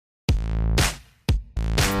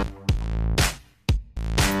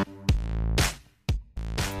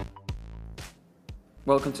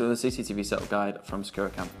Welcome to the CCTV setup guide from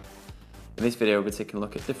Securicam. In this video we'll be taking a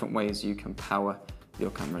look at different ways you can power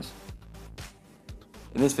your cameras.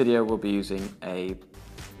 In this video we'll be using a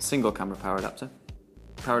single camera power adapter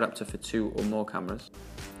for 2 or more cameras,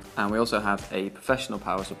 and we also have a professional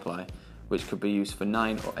power supply which could be used for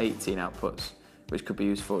 9 or 18 outputs, which could be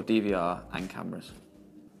used for DVR and cameras.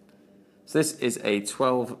 So this is a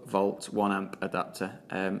 12 volt 1 amp adapter,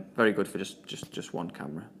 very good for just one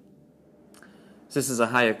camera. So this is a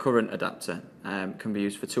higher current adapter, can be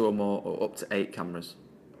used for 2 or more or up to 8 cameras.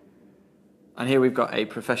 And here we've got a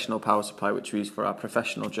professional power supply which we use for our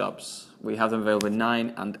professional jobs. We have them available in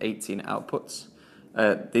 9 and 18 outputs.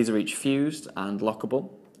 These are each fused and lockable.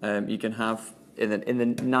 You can have in the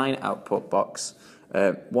 9 output box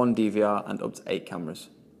 1 DVR and up to 8 cameras.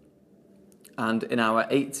 And in our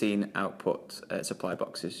 18 output supply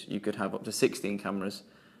boxes you could have up to 16 cameras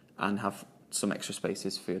and have some extra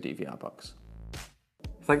spaces for your DVR box.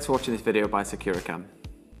 Thanks for watching this video by Securicam.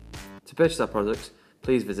 To purchase our products,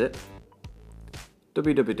 please visit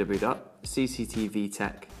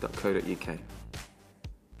www.cctvtech.co.uk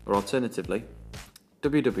or alternatively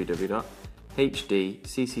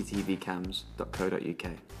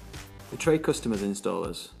www.hdcctvcams.co.uk. For trade customers and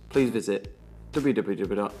installers, please visit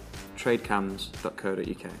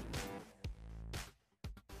www.tradecams.co.uk.